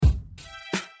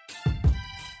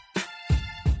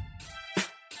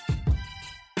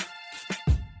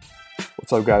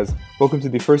What's up, guys? Welcome to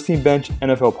the First Team Bench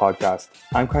NFL podcast.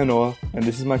 I'm Kainoa, and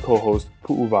this is my co-host,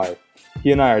 Pu'uvai.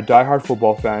 He and I are diehard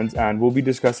football fans, and we'll be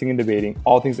discussing and debating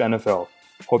all things NFL.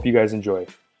 Hope you guys enjoy.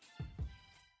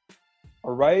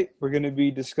 All right, we're going to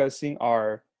be discussing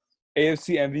our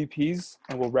AFC MVPs,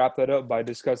 and we'll wrap that up by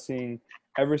discussing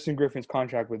Everson Griffin's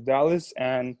contract with Dallas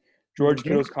and George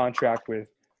Kittle's contract with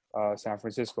San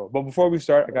Francisco. But before we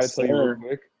start, I got to tell you real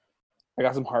quick, I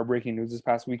got some heartbreaking news this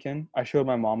past weekend. I showed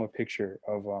my mom a picture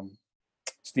of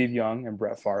Steve Young and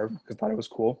Brett Favre because I thought it was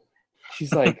cool.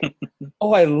 She's like,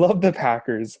 "Oh, I love the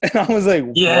Packers," and I was like,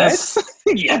 "Yes,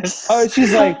 what? yes."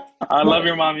 She's like, "I love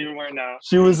your mom even more now."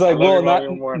 She was like, "Well,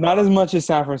 not as much as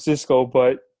San Francisco,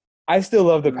 but I still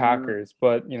love the Packers."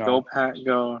 But go Pack,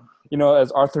 go.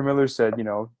 As Arthur Miller said,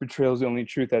 betrayal is the only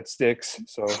truth that sticks.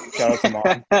 So shout out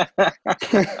to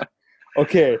mom.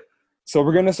 Okay. So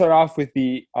we're going to start off with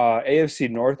the AFC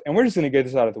North, and we're just going to get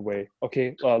this out of the way.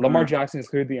 Okay, Lamar Jackson is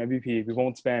clearly the MVP. We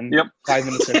won't spend 5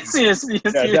 minutes. Yes.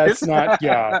 That's not –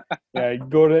 yeah.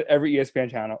 Go to every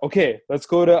ESPN channel. Okay, let's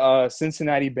go to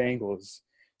Cincinnati Bengals.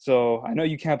 So I know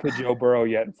you can't put Joe Burrow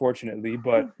yet, unfortunately,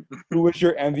 but who was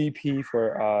your MVP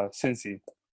for Cincy?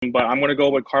 But I'm going to go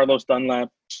with Carlos Dunlap.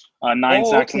 9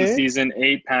 sacks in the season,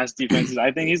 8 pass defenses.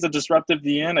 I think he's a disruptive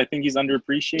DN. I think he's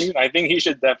underappreciated. I think he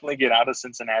should definitely get out of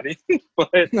Cincinnati. But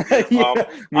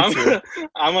I'm going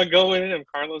to go with him,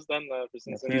 Carlos Dunlap for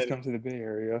Cincinnati. Please come to the Bay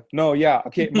Area. No, yeah.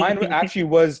 Okay, mine actually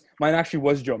was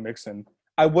Joe Mixon.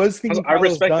 I was thinking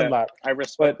Carlos Dunlap. I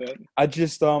respect that. I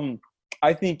just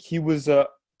I think he was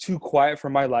too quiet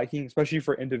for my liking, especially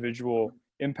for individual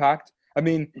impact. I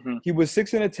mean, he was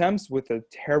 6 in attempts with a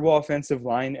terrible offensive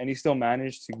line, and he still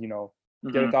managed to,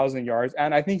 get 1,000 yards.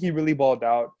 And I think he really balled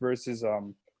out versus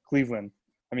Cleveland.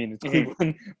 I mean, it's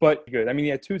Cleveland, but good. I mean,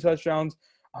 he had 2 touchdowns,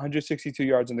 162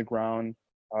 yards on the ground.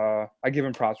 I give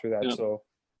him props for that. Yep. So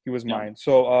he was mine.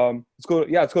 So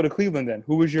let's go to Cleveland then.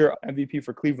 Who was your MVP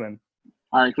for Cleveland?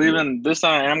 All right, Cleveland. This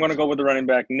time I'm going to go with the running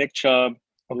back, Nick Chubb.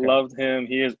 Okay. Loved him.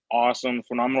 He is awesome.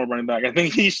 Phenomenal running back. I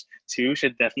think he too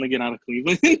should definitely get out of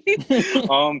Cleveland.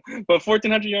 But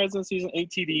 1,400 yards this season, 8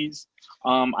 TDs.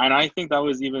 And I think that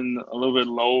was even a little bit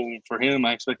low for him.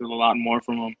 I expected a lot more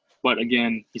from him. But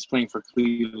again, he's playing for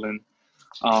Cleveland.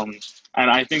 And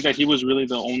I think that he was really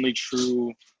the only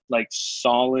true,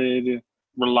 solid,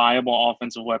 reliable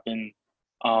offensive weapon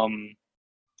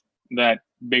that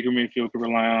Baker Mayfield could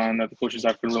rely on, that the coaching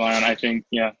staff could rely on. I think,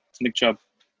 it's Nick Chubb.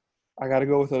 I got to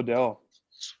go with Odell.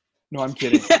 No, I'm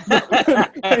kidding.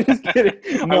 I'm just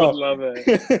kidding. No. I would love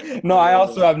it. No, I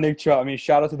also have Nick Chubb. I mean,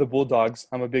 shout out to the Bulldogs.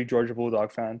 I'm a big Georgia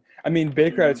Bulldog fan. I mean,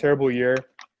 Baker had a terrible year.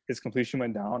 His completion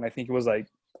went down. I think it was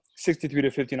 63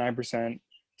 to 59%.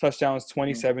 Touchdowns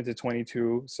 27 to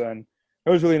 22. So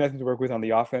there was really nothing to work with on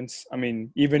the offense. I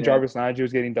mean, even Jarvis Landry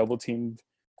was getting double teamed.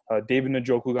 David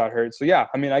Njoku got hurt. So,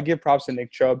 I mean, I give props to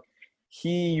Nick Chubb.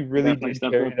 He really did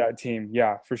carry that team.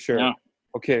 Yeah, for sure. Yeah.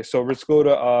 Okay, so let's go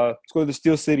to the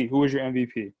Steel City. Who was your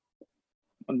MVP?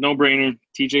 No brainer.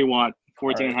 TJ Watt,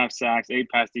 14 and a half sacks, 8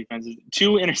 pass defenses,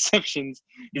 2 interceptions.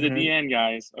 He's a DN,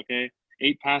 guys. Okay,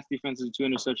 8 pass defenses, 2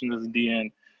 interceptions as a DN.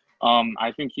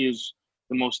 I think he is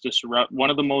one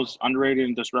of the most underrated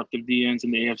and disruptive DNs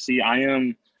in the AFC. I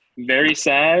am very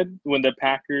sad when the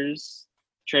Packers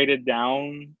traded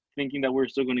down, thinking that we're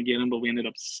still going to get him, but we ended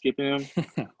up skipping him.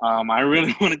 I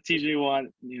really wanted TJ Watt.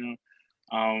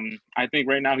 I think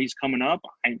right now he's coming up.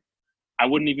 I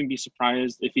wouldn't even be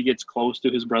surprised if he gets close to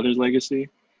his brother's legacy.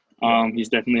 He's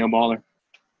definitely a baller.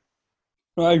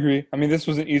 No, I agree. I mean, this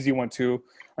was an easy one too.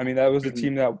 I mean, that was a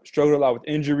team that struggled a lot with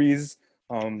injuries.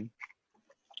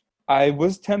 I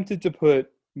was tempted to put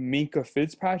Minkah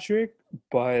Fitzpatrick,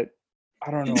 but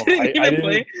I don't know. He didn't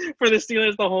play for the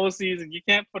Steelers the whole season. You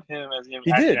can't put him as him.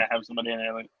 He did. Have somebody in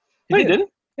there. He didn't?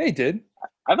 Yeah, he did.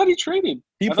 I thought he traded.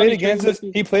 He played against us.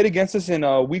 He played against us in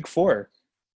week 4.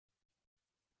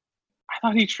 I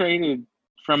thought he traded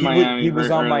from Miami. He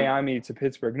was on Miami to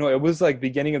Pittsburgh. No, it was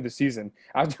beginning of the season.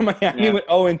 After Miami went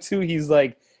 0-2, he's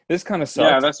like, this kind of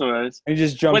sucks. Yeah, that's what it is. And he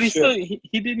just jumped. But he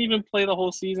didn't even play the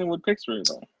whole season with Pittsburgh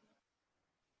though.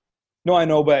 No, I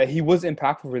know, but he was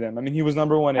impactful for them. I mean, he was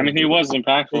number 1. He was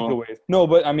impactful. Takeaways. No,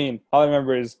 but I mean, all I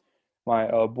remember is my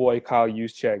boy Kyle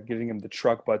Juszczyk giving him the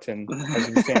truck button as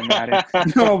he was saying Madden.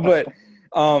 No, but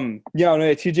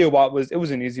TJ Watt was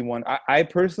an easy one. I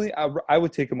personally I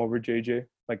would take him over JJ.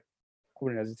 I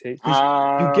wouldn't hesitate.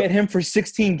 You get him for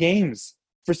 16 games.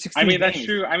 For 16 games. That's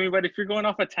true. I mean, but if you're going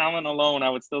off of talent alone, I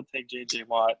would still take JJ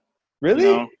Watt.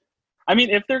 Really? I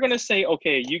mean, if they're gonna say,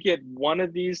 okay, you get one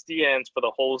of these DNs for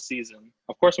the whole season,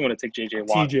 of course I'm gonna take JJ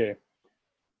Watt. TJ.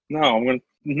 No, I'm gonna.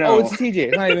 No. Oh, it's TJ.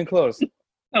 It's not even close.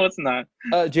 No, it's not.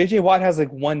 JJ Watt has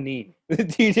like one knee.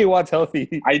 TJ Watt's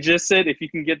healthy. I just said if you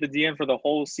can get the DN for the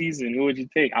whole season, who would you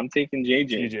take? I'm taking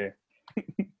JJ. TJ.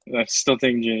 I'm still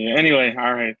taking JJ. Anyway,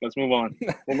 all right, let's move on.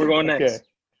 Where we're going Okay. next?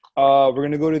 We're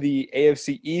gonna go to the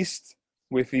AFC East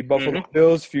with the Buffalo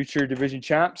Bills, future division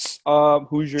champs.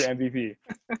 Who's your MVP?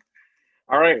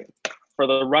 All right, for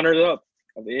the runners-up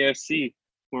of the AFC,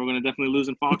 we're going to definitely lose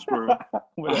in Foxborough.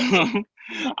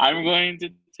 I'm going to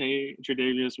take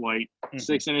Tre'Davious White.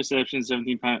 6 interceptions,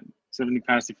 70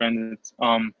 pass defenders.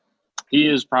 He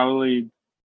is probably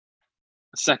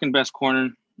the second best corner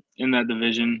in that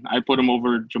division. I put him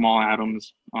over Jamal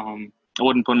Adams. I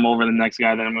wouldn't put him over the next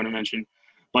guy that I'm going to mention.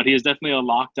 But he is definitely a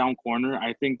lockdown corner.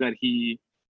 I think that he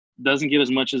doesn't get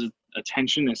as much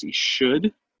attention as he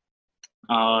should.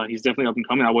 He's definitely up and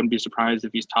coming. I wouldn't be surprised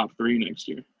if he's top 3 next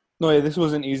year. No, yeah, this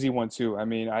was an easy one too. I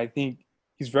mean, I think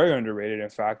he's very underrated. In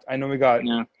fact, I know we got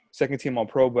second team All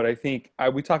Pro, but I think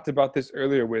we talked about this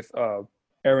earlier with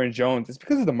Aaron Jones. It's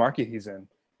because of the market he's in.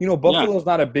 You know, Buffalo's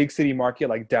not a big city market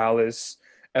like Dallas,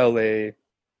 LA.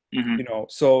 You know,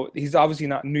 so he's obviously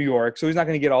not New York, so he's not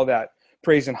going to get all that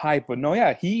praise and hype. But no,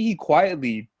 yeah, he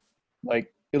quietly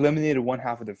like eliminated one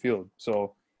half of the field.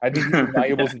 So I think he's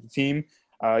valuable to the team.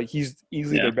 He's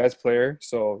easily their best player.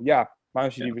 So yeah.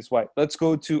 Tre'Davious White. Let's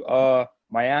go to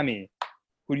Miami.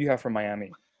 Who do you have for Miami?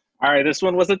 All right, this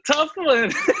one was a tough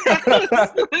one.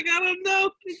 I gotta know.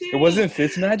 It wasn't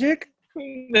Fitzmagic?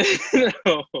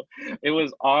 No, it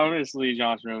was obviously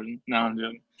Josh Rosen. No, I'm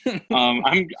joking.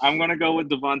 I'm gonna go with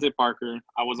Devontae Parker.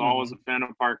 I was always a fan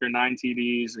of Parker. 9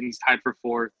 TDs, and he's tied for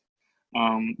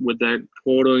 4th. With that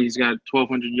total, he's got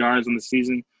 1,200 yards in the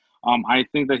season. I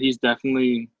think that he's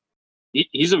definitely.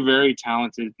 He's a very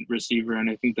talented receiver, and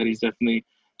I think that he's definitely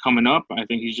coming up. I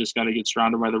think he's just got to get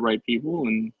surrounded by the right people,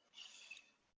 and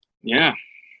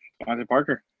Devontae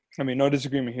Parker. I mean, no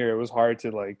disagreement here. It was hard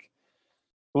to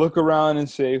look around and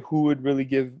say who would really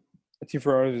give a team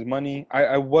for his money. I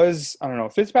don't know.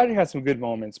 Fitzpatrick had some good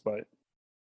moments, but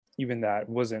even that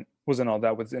wasn't all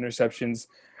that with interceptions.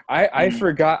 I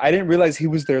forgot. I didn't realize he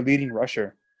was their leading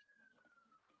rusher.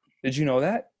 Did you know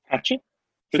that?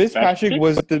 Fitzpatrick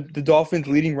was the Dolphins'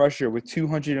 leading rusher with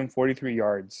 243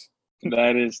 yards.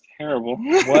 That is terrible.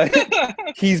 What?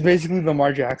 He's basically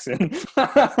Lamar Jackson.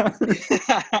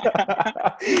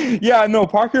 Yeah, no,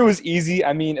 Parker was easy.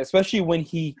 I mean, especially when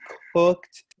he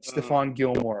cooked Stephon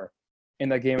Gilmore in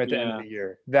that game at the end of the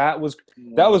year. That was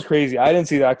crazy. I didn't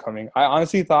see that coming. I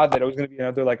honestly thought that it was going to be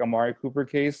another Amari Cooper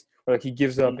case where he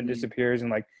gives up and disappears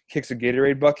and kicks a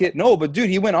Gatorade bucket. No, but dude,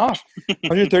 he went off.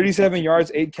 137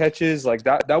 yards, 8 catches.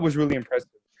 That was really impressive.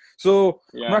 So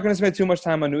I'm not going to spend too much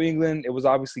time on New England. It was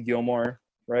obviously Gilmore,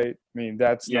 right? I mean,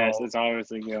 it's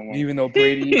obviously Gilmore. Even though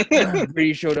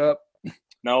Brady showed up.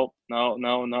 No.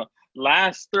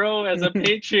 Last throw as a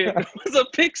Patriot was a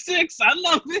pick 6. I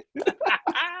love it.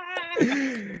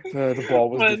 The ball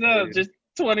was but no, just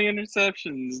 20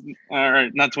 interceptions. All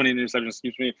right, not 20 interceptions,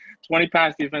 excuse me. 20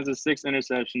 pass defenses, 6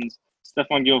 interceptions.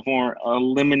 Stephon Gilmore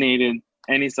eliminated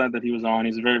any side that he was on.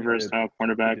 He's a very versatile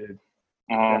cornerback.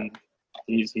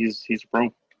 He's a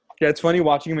pro. Yeah, it's funny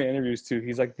watching him in interviews too.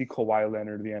 He's like the Kawhi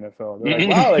Leonard of the NFL. They're like,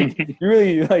 wow, you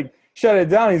really shut it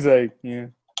down. He's like, yeah.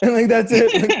 And that's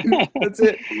it. That's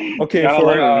it. Okay,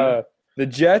 for the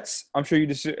Jets, I'm sure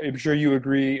you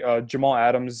agree. Jamal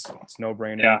Adams, it's no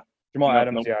brainer. Yeah. Jamal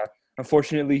Adams, yeah.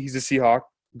 Unfortunately, he's a Seahawk.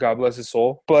 God bless his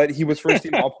soul. But he was first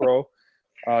team All Pro.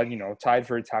 Tied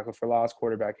for a tackle for loss,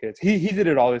 quarterback hits. He did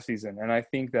it all this season, and I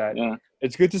think that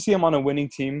it's good to see him on a winning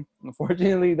team.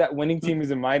 Unfortunately, that winning team is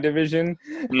in my division.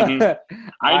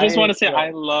 I just want to say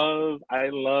I love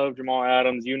Jamal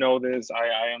Adams. You know this.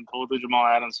 I am totally Jamal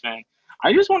Adams fan.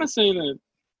 I just want to say that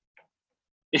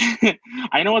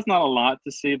I know it's not a lot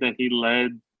to say that he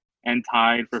led and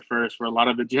tied for first for a lot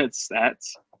of the Jets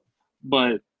stats,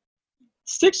 but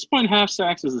 6.5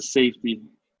 sacks as a safety.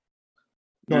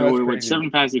 No, with 7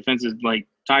 pass defenses,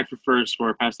 tied for first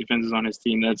for pass defenses on his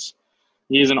team.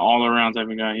 He's an all-around type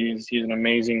of guy. He's an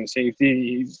amazing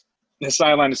safety. His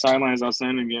sideline to sideline is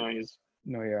outstanding. Yeah, he's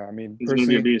going to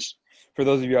be a beast. For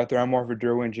those of you out there, I'm more of a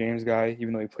Derwin James guy,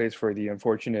 even though he plays for the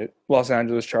unfortunate Los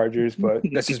Angeles Chargers, but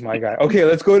that's just my guy. Okay,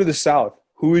 let's go to the South.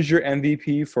 Who is your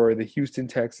MVP for the Houston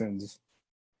Texans?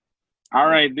 All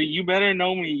right, you better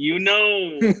know me. You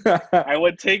know I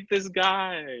would take this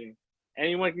guy.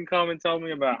 Anyone can come and tell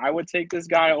me about it. I would take this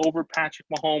guy over Patrick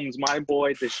Mahomes, my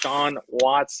boy, Deshaun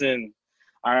Watson.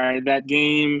 All right, that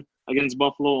game against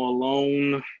Buffalo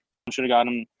alone, should have got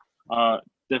him.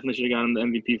 Definitely should have got him the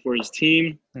MVP for his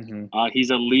team. He's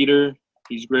a leader.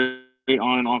 He's great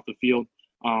on and off the field.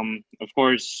 Of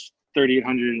course,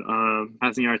 3,800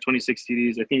 passing yards, 26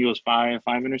 TDs. I think it was five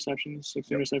interceptions, six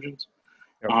interceptions.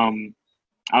 Yep.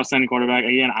 Outstanding quarterback.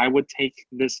 Again, I would take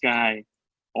this guy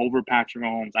over Patrick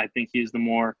Mahomes. I think he's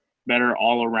the better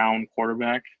all-around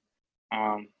quarterback.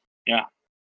 Yeah.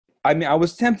 I mean, I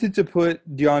was tempted to put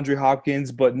DeAndre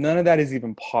Hopkins, but none of that is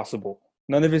even possible.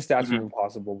 None of his stats are even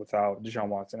possible without Deshaun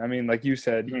Watson. I mean, like you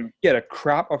said, he had a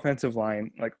crap offensive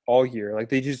line like all year. Like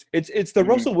it's the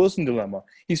Russell Wilson dilemma.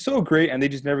 He's so great, and they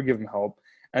just never give him help.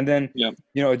 And then,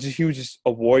 he was just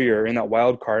a warrior in that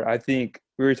wild card. I think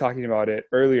we were talking about it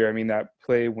earlier. I mean, that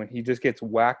play when he just gets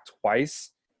whacked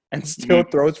twice and still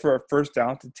throws for a first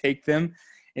down to take them.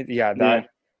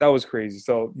 That was crazy.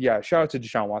 So, shout out to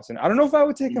Deshaun Watson. I don't know if I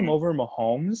would take him over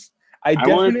Mahomes. I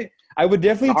would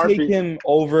definitely take him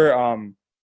over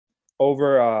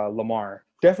Lamar.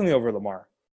 Definitely over Lamar.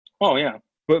 Oh, yeah.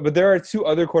 But there are two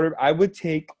other quarterbacks. I would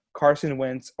take Carson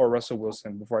Wentz or Russell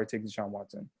Wilson before I take Deshaun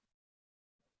Watson.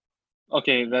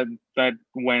 Okay, that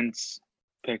Wentz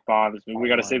pick bothers me. We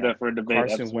got to save that for a debate.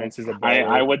 Carson Wentz is a baller.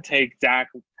 I would take Dak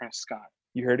Prescott.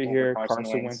 You heard it here.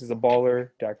 Carson Wentz is a baller.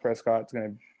 Dak Prescott's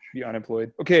going to be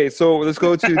unemployed. Okay, so let's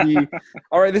go to the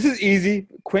 – all right, this is easy.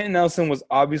 Quentin Nelson was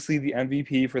obviously the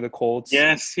MVP for the Colts.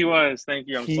 Yes, he was. Thank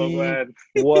you. I'm so glad.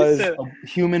 He was a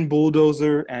human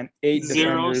bulldozer and 8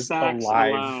 defenders sacks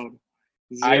alive. Allowed.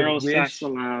 Zero sacks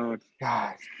allowed.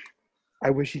 God, I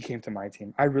wish he came to my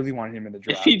team. I really wanted him in the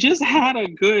draft. If he just had a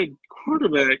good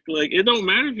quarterback, like it don't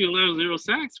matter if you allow 0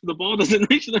 sacks, the ball doesn't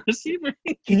reach the receiver.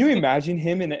 Can you imagine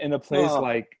him in a place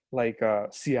like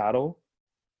Seattle?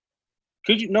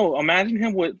 Could you? No, imagine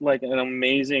him with like an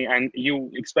amazing, and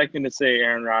you expect him to say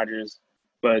Aaron Rodgers,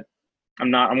 but I'm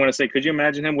not. I'm going to say, could you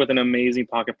imagine him with an amazing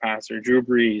pocket passer? Drew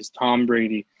Brees, Tom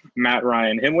Brady, Matt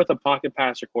Ryan. Him with a pocket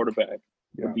passer quarterback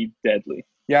would be deadly.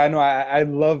 Yeah, no, I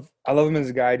love him as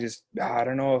a guy. Just I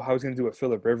don't know how he's going to do with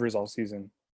Phillip Rivers all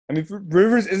season. I mean,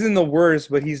 Rivers isn't the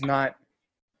worst, but he's not.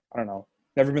 I don't know.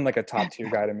 Never been like a top tier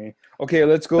guy to me. Okay,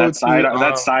 let's go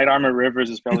that sidearm of Rivers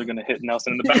is probably going to hit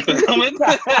Nelson in the back of the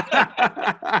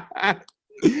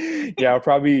helmet. Yeah,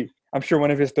 probably. I'm sure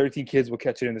one of his 13 kids will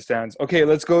catch it in the stands. Okay,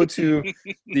 let's go to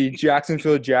the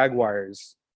Jacksonville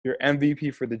Jaguars. Your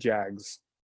MVP for the Jags.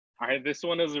 All right, this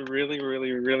one is a really,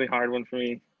 really, really hard one for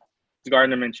me. It's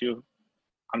Gardner Minshew.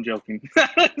 I'm joking.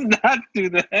 Not do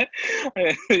that.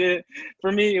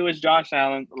 For me, it was Josh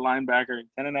Allen, the linebacker,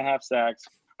 10.5 sacks.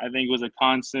 I think it was a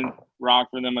constant rock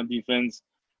for them on defense.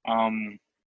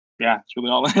 That's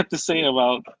really all I have to say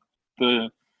about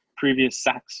the previous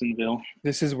Saxonville.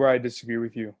 This is where I disagree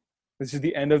with you. This is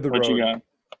the end of the road. What you got?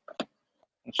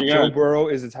 Joe Burrow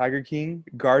is the Tiger King.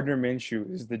 Gardner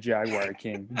Minshew is the Jaguar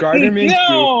King. Gardner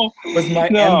Minshew was my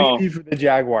MVP for the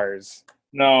Jaguars.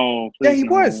 No, please he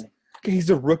was. Okay,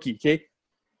 he's a rookie. Okay,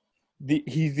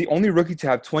 he's the only rookie to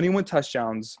have 21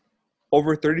 touchdowns,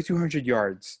 over 3,200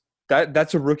 yards.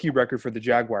 That's a rookie record for the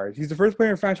Jaguars. He's the first player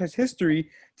in franchise history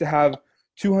to have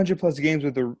 200-plus games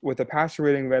with a passer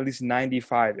rating of at least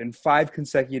 95 in 5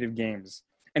 consecutive games.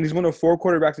 And he's one of 4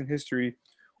 quarterbacks in history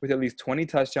with at least 20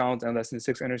 touchdowns and less than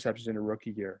 6 interceptions in a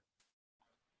rookie year.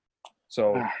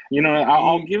 So,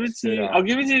 I'll give it to you. I'll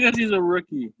give it to you because he's a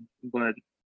rookie. But,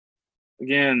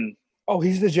 again. Oh,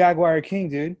 he's the Jaguar King,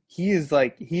 dude. He's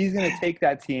going to take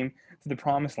that team to the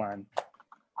promised land.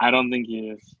 I don't think he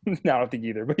is. No, I don't think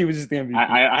either. But he was just the MVP.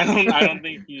 I don't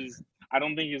think he's. I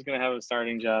don't think he's gonna have a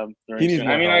starting job. I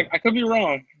could be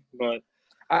wrong, but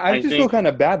I just feel kind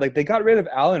of bad. Like they got rid of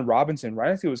Allen Robinson right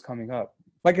as he was coming up,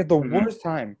 like at the worst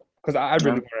time. Because I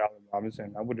really wanted Allen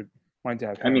Robinson. I would have wanted to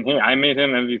have him. I mean, hey, I made him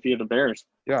MVP of the Bears.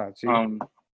 Yeah. See?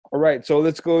 All right, so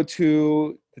let's go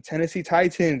to the Tennessee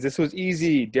Titans. This was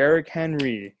easy. Derrick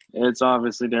Henry. It's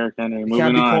obviously Derrick Henry.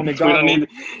 Moving on. We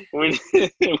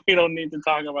don't need to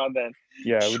talk about that.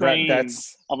 Yeah,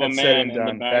 that's said and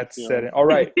done. That's said. All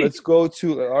right, let's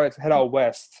head out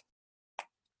west.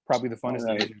 Probably the funnest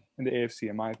division in the AFC,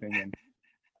 in my opinion.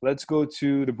 Let's go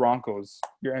to the Broncos.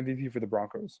 Your MVP for the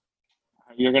Broncos.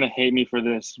 You're going to hate me for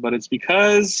this, but it's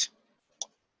because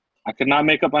I could not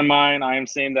make up my mind. I am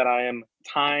saying that I am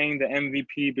tying the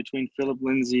MVP between Philip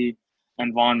Lindsay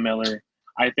and Von Miller.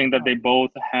 I think that they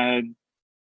both had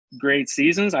great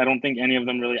seasons. I don't think any of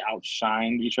them really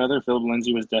outshined each other. Philip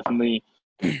Lindsay was definitely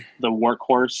the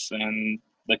workhorse and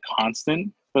the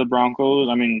constant for the Broncos.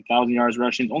 I mean, 1,000 yards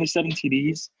rushing, only 7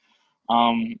 TDs.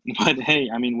 But, hey,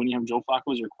 I mean, when you have Joe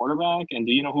Flacco as your quarterback, and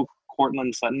do you know who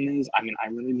Courtland Sutton is? I mean, I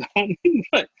really don't.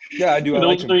 But yeah, I do.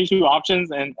 Those are your 2 options,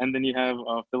 and then you have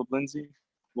Philip Lindsay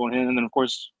going in. And then, of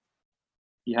course,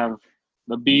 you have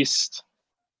the Beast,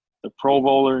 the Pro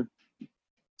Bowler,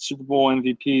 Super Bowl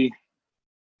MVP,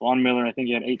 Von Miller. I think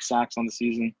he had 8 sacks on the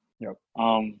season. Yep.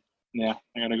 Yeah,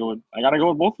 I gotta go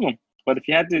with both of them. But if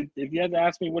you had to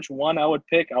ask me which one I would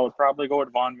pick, I would probably go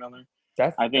with Von Miller.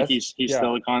 I think he's Yeah.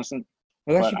 still a constant.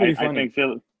 That's But actually pretty I funny. think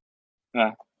Phil.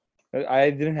 I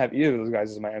didn't have either of those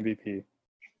guys as my MVP.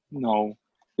 No,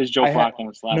 this Joe I had Flacco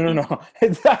was slapping. no.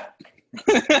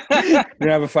 We're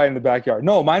gonna have a fight in the backyard.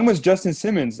 No, mine was Justin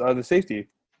Simmons, the safety.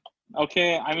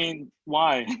 Okay, I mean,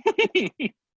 why?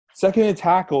 Second in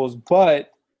tackles,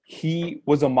 but he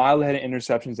was a mile ahead in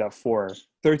interceptions at 4.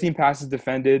 13 passes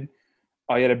defended.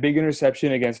 He had a big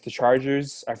interception against the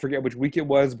Chargers. I forget which week it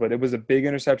was, but it was a big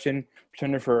interception,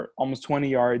 returned for almost 20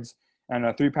 yards,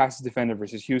 and 3 passes defended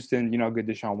versus Houston. You know how good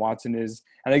Deshaun Watson is.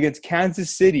 And against Kansas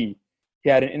City, he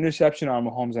had an interception on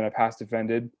Mahomes and a pass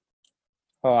defended.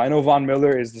 I know Von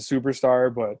Miller is the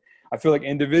superstar, but I feel like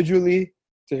individually,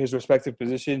 to his respective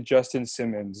position, Justin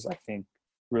Simmons, I think,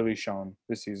 really shone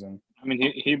this season. I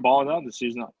mean, he balled out this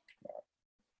season.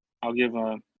 I'll give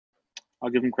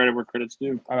him credit where credit's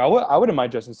due. I mean, I wouldn't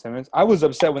mind Justin Simmons. I was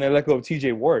upset when they let go of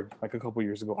T.J. Ward like a couple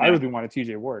years ago. Yeah. I really wanted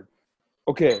T.J. Ward.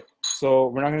 Okay, so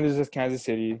we're not going to discuss Kansas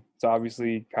City. It's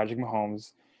obviously Patrick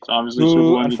Mahomes,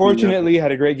 who unfortunately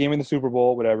had a great game in the Super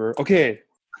Bowl, whatever. Okay,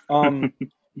 to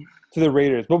the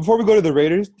Raiders. But before we go to the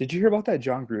Raiders, did you hear about that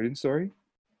John Gruden story?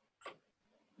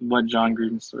 What John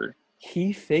Gruden story?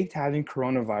 He faked having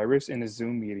coronavirus in a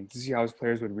Zoom meeting to see how his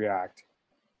players would react.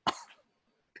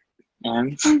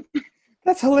 And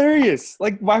that's hilarious.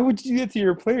 Like, why would you do that to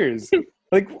your players?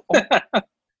 Like,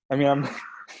 I mean,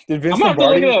 did Vince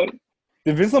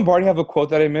Lombardi have a quote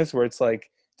that I missed where it's like,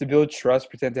 to build trust,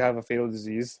 pretend to have a fatal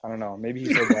disease? I don't know. Maybe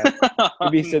he said that.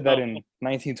 Maybe he said that in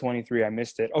 1923. I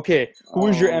missed it. Okay, who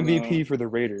was your MVP for the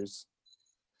Raiders?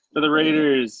 For the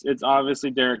Raiders, it's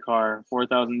obviously Derek Carr,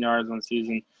 4,000 yards on the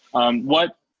season.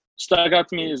 What stuck out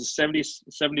to me is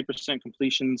 70%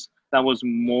 completions. That was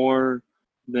more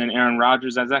than Aaron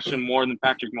Rodgers. That's actually more than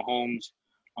Patrick Mahomes.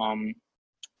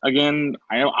 Again,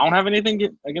 I don't have anything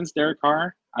against Derek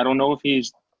Carr. I don't know if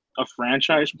he's a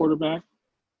franchise quarterback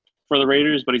for the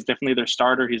Raiders, but he's definitely their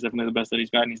starter. He's definitely the best that he's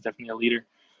got, and he's definitely a leader.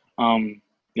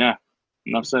 Yeah,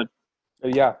 enough said.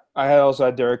 Yeah, I also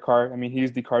had Derek Carr. I mean,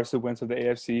 he's the Carson Wentz of the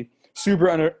AFC. Super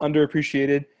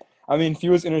underappreciated. I mean,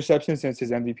 fewest interceptions since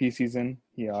his MVP season.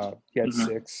 He had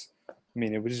 6. I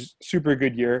mean, it was a super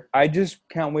good year. I just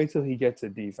can't wait till he gets a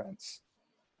defense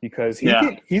because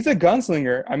he's a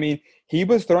gunslinger. I mean, he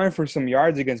was throwing for some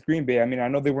yards against Green Bay. I mean, I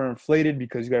know they were inflated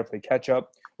because you got to play catch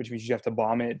up, which means you have to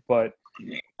bomb it. But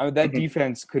that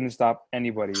defense couldn't stop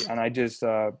anybody. And I just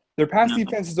their pass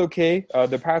defense is okay.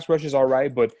 Their pass rush is all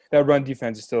right, but that run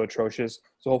defense is still atrocious.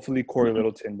 So hopefully Corey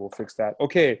Littleton will fix that.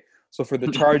 Okay, so for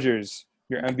the Chargers,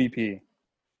 your MVP.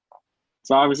 It's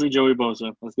obviously Joey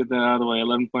Bosa. Let's get that out of the way.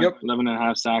 11 and a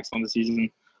half sacks on the season.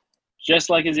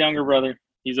 Just like his younger brother,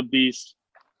 he's a beast.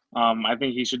 I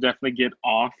think he should definitely get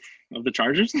off of the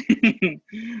Chargers.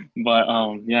 But,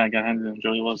 I got handed him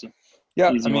Joey Bosa. Yeah,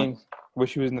 I mean,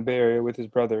 wish he was in the Bay Area with his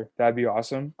brother. That'd be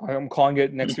awesome. I'm calling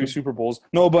it next 3 Super Bowls.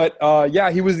 No, but,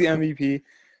 he was the MVP.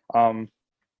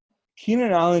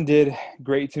 Keenan Allen did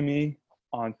great to me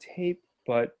on tape,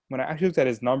 but when I actually looked at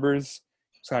his numbers,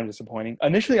 it's kind of disappointing.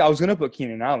 Initially, I was going to put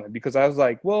Keenan Allen because I was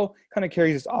like, well, kind of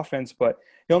carries his offense, but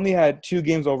he only had 2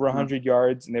 games over 100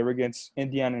 yards, and they were against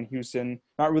Indiana and Houston.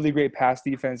 Not really great pass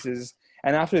defenses.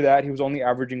 And after that, he was only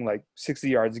averaging like 60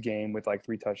 yards a game with like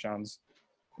 3 touchdowns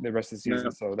the rest of the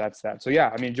season. So that's that. So,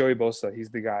 I mean, Joey Bosa,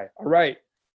 he's the guy. All right.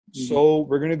 So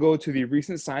we're going to go to the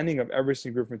recent signing of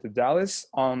Everson Griffen to Dallas.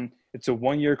 It's a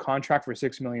 1-year contract for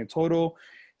 $6 million total,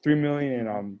 $3 million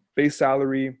in base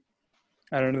salary,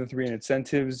 and another 3 in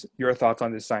incentives. Your thoughts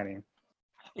on this signing?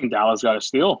 I think Dallas got a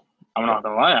steal. I'm not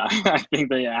going to lie. I think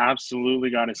they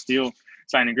absolutely got a steal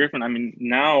signing Griffen. I mean,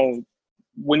 now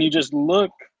when you just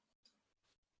look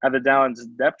at the Dallas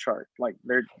depth chart, like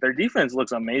their defense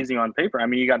looks amazing on paper. I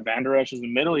mean, you got Van Der Esch in the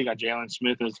middle. You got Jalen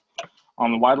Smith as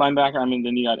on the wide linebacker. I mean,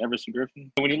 then you got Everson Griffen.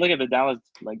 When you look at the Dallas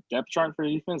depth chart for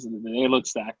the defense, they look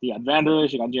stacked. You got Van Der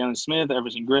Esch, you got Jalen Smith,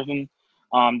 Everson Griffen.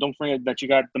 Don't forget that you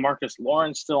got DeMarcus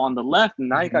Lawrence still on the left, and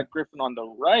now you got Griffen on the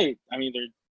right. I mean,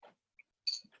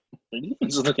 their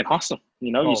defense is looking awesome.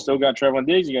 You still got Trevon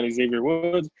Diggs, you got Xavier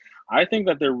Woods. I think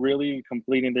that they're really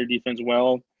completing their defense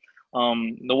well.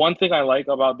 The one thing I like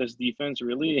about this defense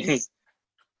really is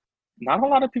not a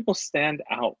lot of people stand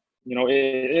out.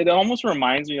 It almost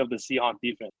reminds me of the Seahawks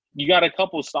defense. You got a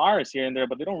couple stars here and there,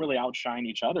 but they don't really outshine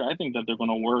each other. I think that they're going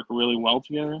to work really well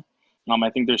together. I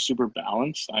think they're super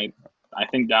balanced. I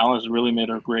think Dallas really made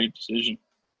a great decision.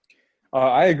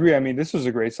 I agree. I mean, this was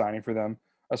a great signing for them,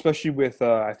 especially with,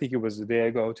 I think it was 2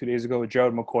 days ago,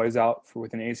 Gerald McCoy's out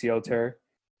with an ACL tear.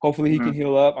 Hopefully he can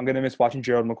heal up. I'm going to miss watching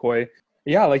Gerald McCoy.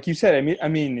 Yeah, like you said, I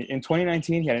mean, in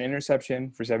 2019, he had an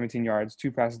interception for 17 yards,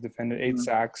 2 passes defended, 8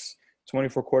 sacks,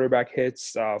 24 quarterback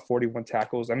hits, 41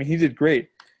 tackles. I mean, he did great.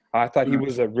 I thought he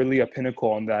was really a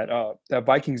pinnacle on that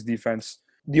Vikings defense.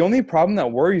 The only problem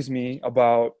that worries me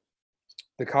about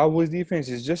the Cowboys defense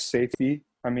is just safety.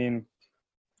 I mean,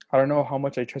 I don't know how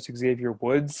much I trust Xavier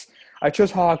Woods. I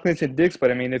trust Ha Clinton Dix,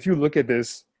 but I mean, if you look at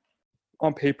this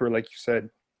on paper, like you said,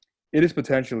 it is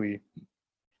potentially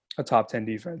a top 10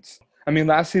 defense. I mean,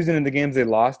 last season in the games they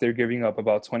lost, they were giving up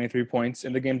about 23 points.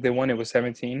 In the games they won, it was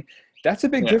 17. That's a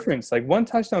big difference. Like, one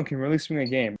touchdown can really swing a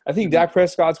game. I think Dak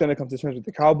Prescott's going to come to terms with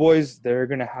the Cowboys. They're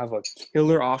going to have a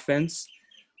killer offense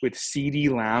with CeeDee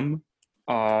Lamb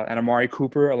and Amari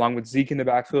Cooper, along with Zeke in the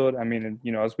backfield. I mean,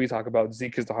 you know, as we talk about,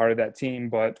 Zeke is the heart of that team.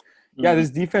 But, yeah,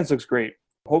 this defense looks great.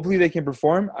 Hopefully they can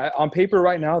perform. On paper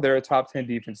right now, they're a top 10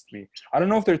 defense to me. I don't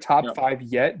know if they're top 5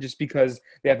 yet just because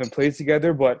they haven't played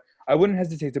together, but I wouldn't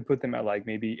hesitate to put them at like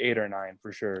maybe 8 or 9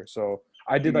 for sure. So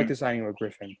I did like the signing with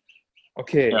Griffen.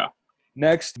 Okay. Yeah.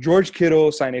 Next, George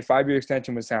Kittle signed a 5-year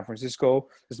extension with San Francisco.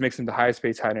 This makes him the highest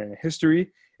paid tight end in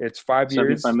history. It's 5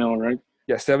 years. 75 mil, right?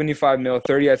 Yeah, 75 mil,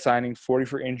 30 at signing, 40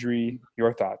 for injury.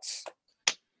 Your thoughts?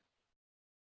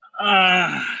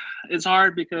 It's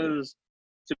hard because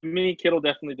to me, Kittle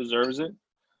definitely deserves it.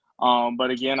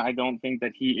 But again, I don't think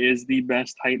that he is the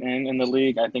best tight end in the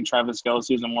league. I think Travis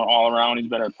Kelce is a more all-around. He's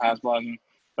better at pass blocking,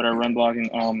 better at run blocking.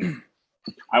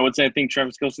 I would say I think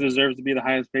Travis Kelce deserves to be the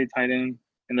highest paid tight end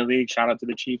in the league. Shout out to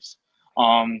the Chiefs.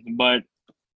 But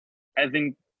I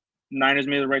think Niners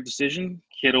made the right decision.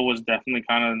 Kittle was definitely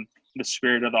kind of the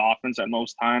spirit of the offense at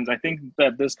most times. I think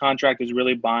that this contract is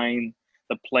really buying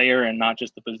the player and not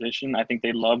just the position. I think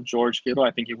they love George Kittle.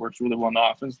 I think he works really well in the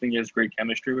offense. I think he has great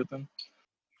chemistry with them.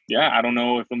 Yeah, I don't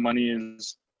know if the money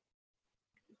is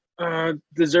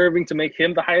deserving to make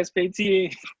him the highest paid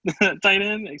tight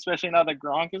end, especially now that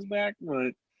Gronk is back.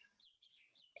 But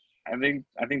I think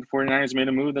the 49ers made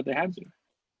a move that they had to.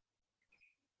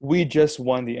 We just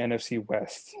won the NFC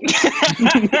West.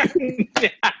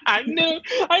 Yeah, I knew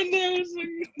it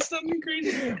was something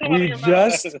crazy. We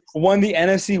just won the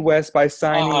NFC West by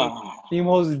signing the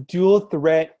most dual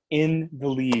threat in the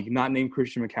league, not named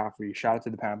Christian McCaffrey. Shout out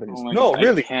to the Panthers.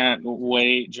 Really. I can't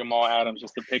wait Jamal Adams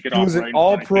just to pick it off. He was right an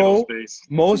all-pro,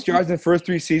 most yards in the first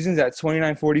 3 seasons at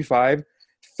 29.45,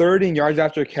 third in yards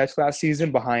after catch last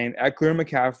season behind Eckler and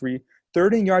McCaffrey,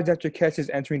 third in yards after catches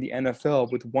entering the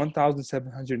NFL with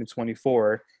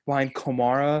 1,724 behind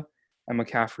Kamara and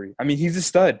McCaffrey. I mean, he's a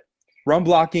stud. Run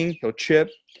blocking, he'll chip,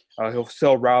 he'll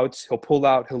sell routes, he'll pull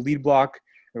out, he'll lead block.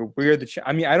 I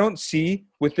don't see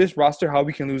with this roster how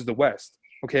we can lose the West.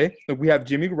 Okay, look, we have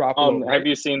Jimmy Garoppolo. Have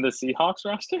you seen the Seahawks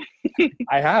roster?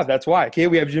 I have. That's why. Okay,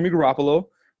 we have Jimmy Garoppolo.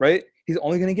 Right, he's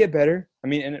only going to get better. I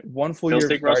mean, in one full year. Still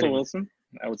take Russell Wilson.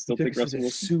 I would still take Russell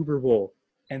Wilson. Super Bowl,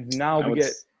 and now we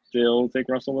get. Still take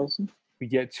Russell Wilson. We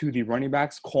get to the running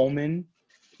backs: Coleman,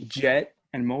 Jet,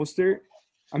 and Mostert.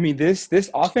 I mean, this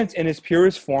offense in its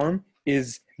purest form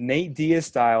is Nate Diaz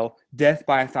style, death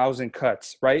by 1,000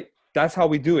 cuts. Right. That's how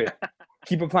we do it.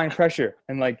 Keep applying pressure.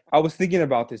 And, like, I was thinking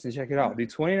about this, and check it out. The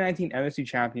 2019 NFC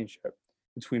Championship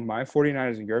between my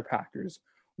 49ers and your Packers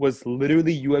was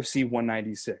literally UFC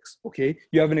 196, okay?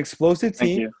 You have an explosive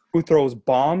team who throws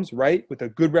bombs, right, with a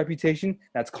good reputation.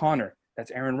 That's Connor.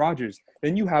 That's Aaron Rodgers.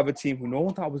 Then you have a team who no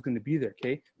one thought was going to be there,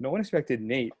 okay? No one expected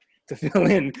Nate to fill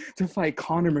in to fight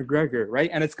Conor McGregor, right?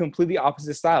 And it's completely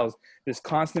opposite styles. There's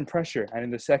constant pressure. And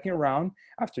in the second round,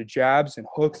 after jabs and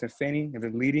hooks and feinting and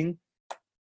then leading,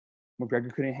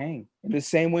 McGregor couldn't hang. In the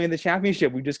same way in the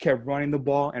championship, we just kept running the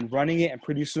ball and running it, and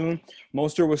pretty soon,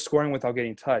 Mostert was scoring without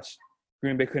getting touched.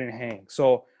 Green Bay couldn't hang.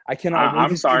 So I cannot.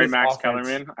 I'm sorry, Max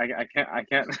Kellerman. I can't.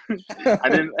 I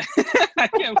didn't. I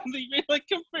can't believe you're like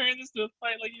comparing this to a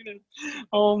fight like you did.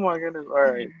 Oh my goodness! All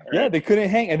right. Yeah, they couldn't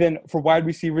hang. And then for wide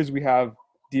receivers, we have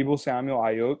Deebo Samuel,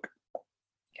 Ayuk,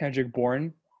 Kendrick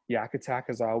Bourne, Yak Attack,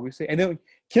 as I always say. And then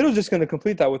Kittle's just going to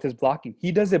complete that with his blocking.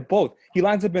 He does it both. He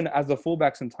lines up in as the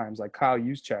fullback sometimes, like Kyle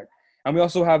Juszczyk. And we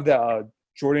also have the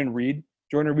Jordan Reed.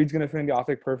 Jordan Reed's going to fit in the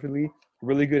offense perfectly.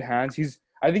 Really good hands.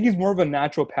 I think he's more of a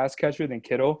natural pass catcher than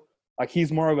Kittle. Like,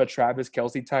 he's more of a Travis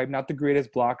Kelce type, not the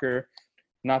greatest blocker,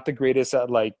 not the greatest at,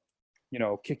 like, you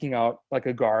know, kicking out like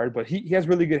a guard, but he has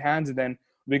really good hands. And then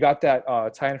we got that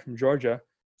tight end from Georgia.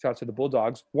 Shout out to the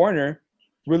Bulldogs. Warner,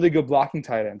 really good blocking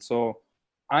tight end. So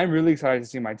I'm really excited to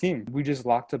see my team. We just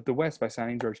locked up the West by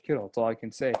signing George Kittle. That's all I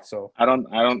can say. So I don't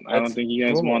think you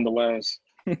guys won the West,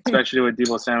 especially with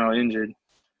Deebo Samuel injured.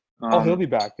 He'll be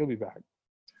back.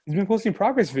 He's been posting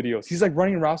progress videos. He's like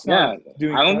running routes now.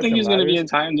 Yeah, I don't think he's going to be in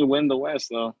time to win the West,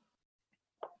 though.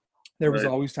 There was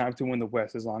always time to win the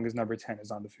West as long as number 10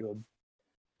 is on the field.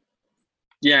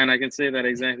 Yeah, and I can say that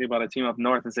exactly about a team up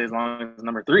north and say as long as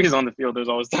number 3 is on the field, there's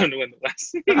always time to win the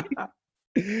West.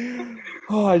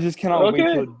 Oh, I just cannot wait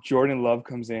till Jordan Love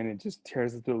comes in and just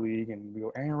tears up the league and we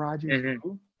go, Aaron Rodgers.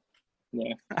 Mm-hmm.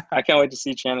 Yeah. I can't wait to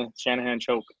see Shanahan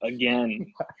choke again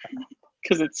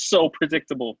because it's so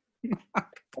predictable.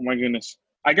 Oh, my goodness.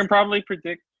 I can probably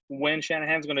predict when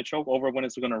Shanahan's going to choke over when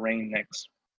it's going to rain next.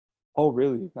 Oh,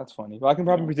 really? That's funny. Well, I can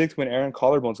probably predict when Aaron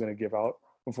Collarbone's going to give out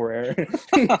before Aaron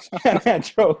Shanahan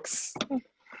chokes.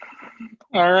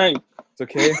 All right. It's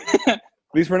okay. At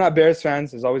least we're not Bears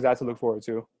fans. There's always that to look forward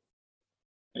to.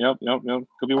 Yep.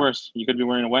 Could be worse. You could be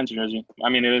wearing a Wentz jersey. I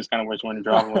mean, it is kind of worse when you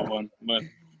draw a one, but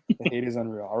the hate is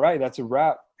unreal. All right, that's a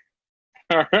wrap.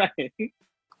 All right.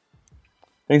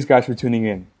 Thanks, guys, for tuning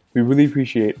in. We really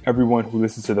appreciate everyone who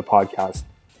listens to the podcast.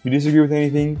 If you disagree with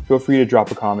anything, feel free to drop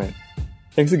a comment.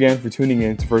 Thanks again for tuning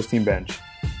in to First Team Bench.